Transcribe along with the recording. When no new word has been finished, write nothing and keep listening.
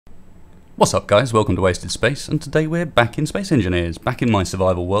What's up guys, welcome to Wasted Space, and today we're back in Space Engineers, back in my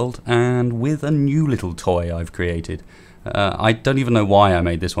survival world, and with a new little toy I've created. I don't even know why I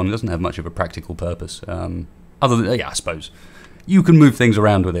made this one, it doesn't have much of a practical purpose, other than, yeah, I suppose, you can move things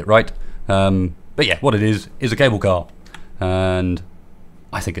around with it, right? But yeah, what it is a cable car, and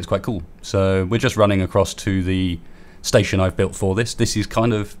I think it's quite cool. So we're just running across to the station I've built for this. This is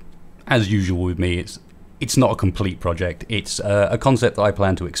kind of, as usual with me, it's not a complete project, it's a concept that I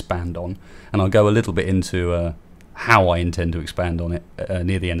plan to expand on, and I'll go a little bit into how I intend to expand on it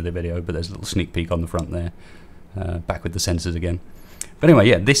near the end of the video, but there's a little sneak peek on the front there, back with the sensors again. But anyway,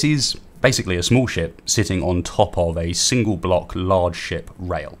 yeah, this is basically a small ship sitting on top of a single block large ship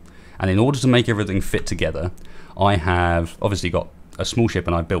rail, and in order to make everything fit together, I have obviously got a small ship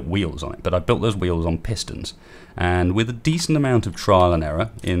and I've built wheels on it, but I've built those wheels on pistons, and with a decent amount of trial and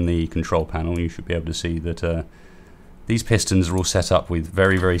error in the control panel you should be able to see that these pistons are all set up with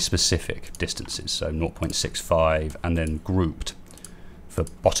very, very specific distances, so 0.65 and then grouped for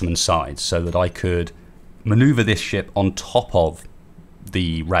bottom and sides, so that I could maneuver this ship on top of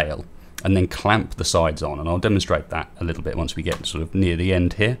the rail and then clamp the sides on, and I'll demonstrate that a little bit once we get sort of near the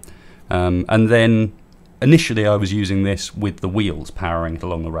end here. And then initially I was using this with the wheels powering it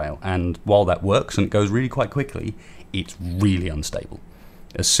along the rail, and while that works and it goes really quite quickly, it's really unstable.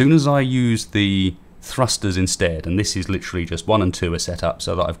 As soon as I use the thrusters instead, and this is literally just 1 and 2 are set up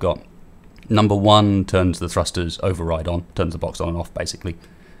so that I've got number 1 turns the thrusters override on, turns the box on and off basically,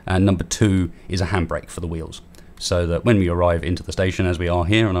 and number 2 is a handbrake for the wheels, so that when we arrive into the station, as we are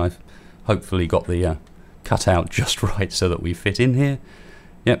here, and I've hopefully got the cut out just right so that we fit in here.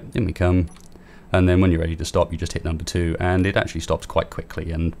 Yep, in we come. And then when you're ready to stop, you just hit number 2, and it actually stops quite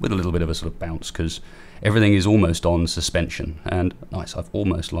quickly and with a little bit of a sort of bounce, because everything is almost on suspension. And nice, I've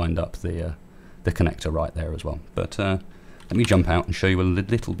almost lined up the connector right there as well. But let me jump out and show you a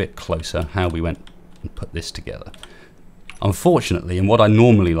little bit closer how we went and put this together. Unfortunately, and what I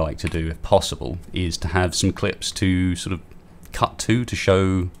normally like to do if possible, is to have some clips to sort of cut to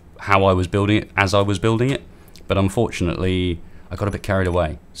show how I was building it as I was building it. But unfortunately, I got a bit carried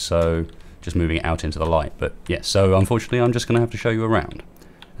away, so just moving it out into the light. But yeah, so unfortunately I'm just going to have to show you around.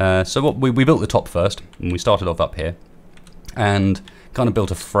 So what we built the top first, and we started off up here and kind of built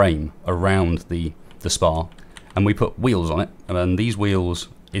a frame around the spar, and we put wheels on it, and these wheels,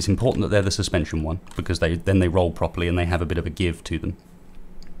 it's important that they're the suspension one, because then they roll properly and they have a bit of a give to them.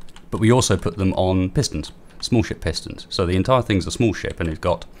 But we also put them on pistons, small ship pistons, so the entire thing's a small ship, and it's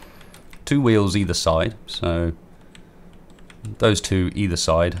got 2 wheels either side, so those 2 either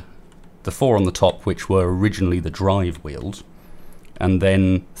side, the 4 on the top, which were originally the drive wheels, and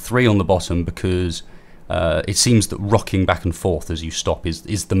then 3 on the bottom, because it seems that rocking back and forth as you stop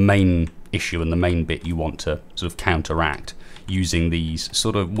is the main issue and the main bit you want to sort of counteract using these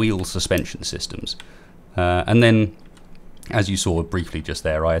sort of wheel suspension systems. And then, as you saw briefly just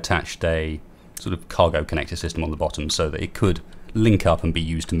there, I attached a sort of cargo connector system on the bottom so that it could link up and be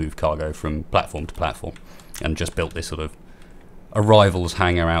used to move cargo from platform to platform, and just built this sort of arrivals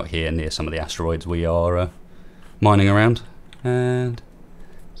hangar out here near some of the asteroids we are mining around. And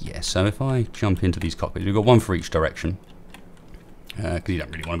yeah, so if I jump into these cockpits, we've got 1 for each direction, because you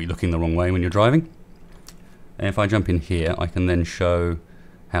don't really want to be looking the wrong way when you're driving. And if I jump in here, I can then show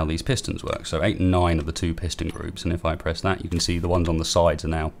how these pistons work. So 8 and 9 are the 2 piston groups, and if I press that, you can see the ones on the sides are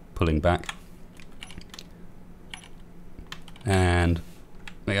now pulling back, and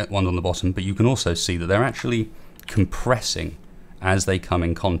we got ones on the bottom, but you can also see that they're actually compressing as they come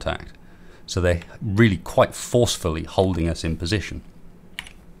in contact, so they're really quite forcefully holding us in position.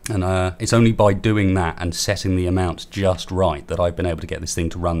 And it's only by doing that and setting the amount just right that I've been able to get this thing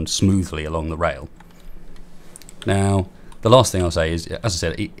to run smoothly along the rail. Now, the last thing I'll say is, as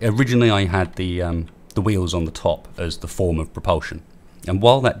I said, originally I had the wheels on the top as the form of propulsion, and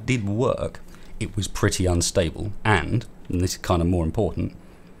while that did work, it was pretty unstable, and this is kind of more important,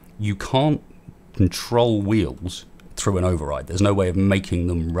 you can't control wheels through an override. There's no way of making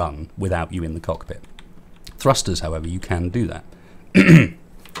them run without you in the cockpit. Thrusters, however, you can do that.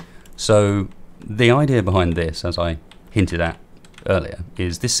 So the idea behind this, as I hinted at earlier,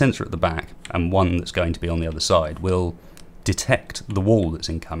 is this sensor at the back, and one that's going to be on the other side, will detect the wall that's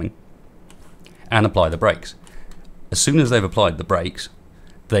incoming and apply the brakes. As soon as they've applied the brakes,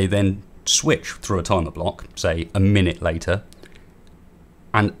 they then switch through a timer block, say a minute later,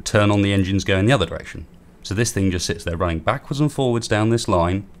 and turn on the engines going the other direction. So this thing just sits there running backwards and forwards down this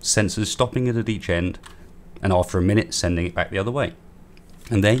line, sensors stopping it at each end, and after a minute sending it back the other way.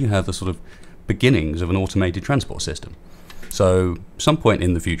 And there you have the sort of beginnings of an automated transport system. So some point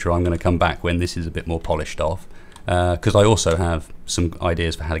in the future I'm going to come back when this is a bit more polished off, because I also have some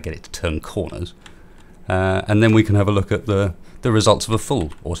ideas for how to get it to turn corners. And then we can have a look at the results of a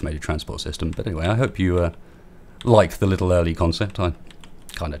full automated transport system. But anyway, I hope you like the little early concept. I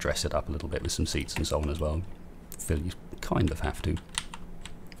kind of dress it up a little bit with some seats and so on as well. Feel you kind of have to.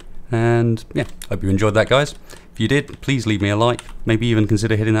 And yeah, hope you enjoyed that, guys. If you did, please leave me a like. Maybe even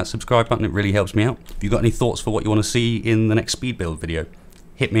consider hitting that subscribe button. It really helps me out. If you've got any thoughts for what you want to see in the next speed build video,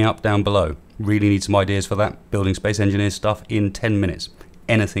 hit me up down below. Really need some ideas for that. Building Space Engineers stuff in 10 minutes.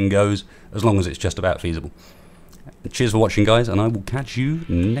 Anything goes, as long as it's just about feasible. Cheers for watching, guys, and I will catch you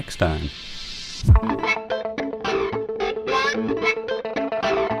next time.